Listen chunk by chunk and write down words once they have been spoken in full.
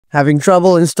Having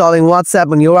trouble installing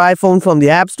WhatsApp on your iPhone from the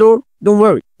App Store? Don't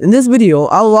worry. In this video,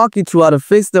 I'll walk you through how to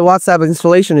fix the WhatsApp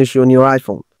installation issue on your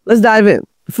iPhone. Let's dive in.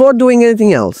 Before doing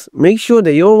anything else, make sure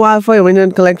that your Wi-Fi or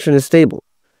internet connection is stable.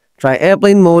 Try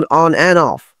airplane mode on and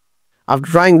off.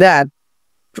 After trying that,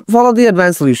 follow the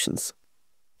advanced solutions.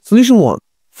 Solution 1.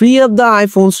 Free up the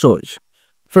iPhone storage.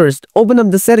 First, open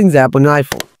up the Settings app on your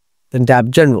iPhone. Then tap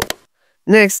General.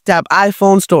 Next, tap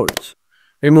iPhone Storage.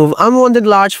 Remove unwanted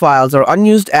large files or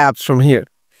unused apps from here.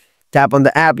 Tap on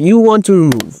the app you want to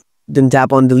remove. Then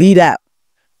tap on Delete App.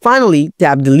 Finally,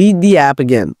 tap Delete the app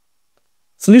again.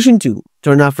 Solution 2.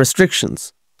 Turn off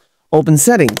restrictions. Open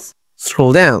Settings.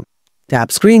 Scroll down.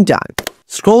 Tap Screen Time.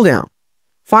 Scroll down.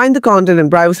 Find the content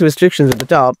and privacy restrictions at the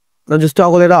top. Now just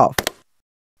toggle it off.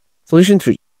 Solution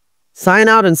 3. Sign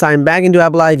out and sign back into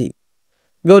Apple ID.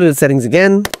 Go to the settings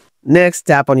again. Next,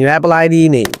 tap on your Apple ID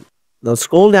name. Now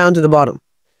scroll down to the bottom.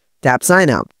 Tap Sign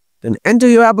Out. Then enter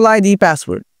your Apple ID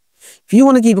password. If you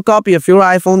want to keep a copy of your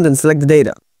iPhone, then select the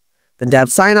data. Then tap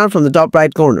Sign Out from the top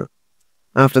right corner.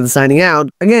 After the signing out,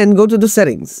 again go to the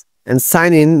settings and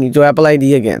sign in into Apple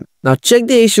ID again. Now check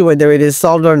the issue whether it is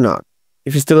solved or not.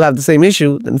 If you still have the same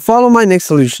issue, then follow my next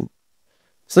solution.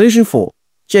 Solution 4.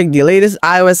 Check the latest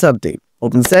iOS update.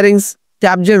 Open Settings,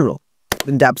 tap General,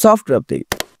 then tap Software Update.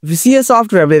 If you see a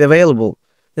software update available,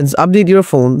 then update your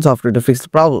phone software to fix the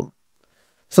problem.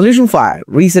 Solution 5.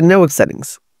 Reset network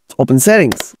settings. Open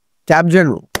Settings, tap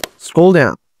General, scroll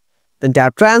down, then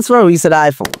tap Transfer or Reset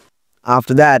iPhone.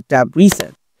 After that, tap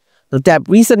Reset. Now tap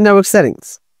Reset network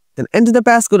settings. Then enter the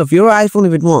passcode of your iPhone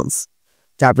if it wants.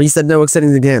 Tap Reset network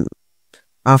settings again.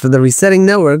 After the resetting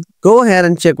network, go ahead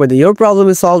and check whether your problem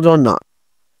is solved or not.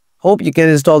 Hope you can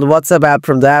install the WhatsApp app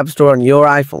from the App Store on your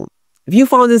iPhone. If you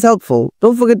found this helpful,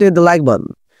 don't forget to hit the like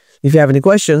button. If you have any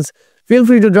questions, feel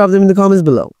free to drop them in the comments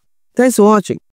below. Thanks for watching.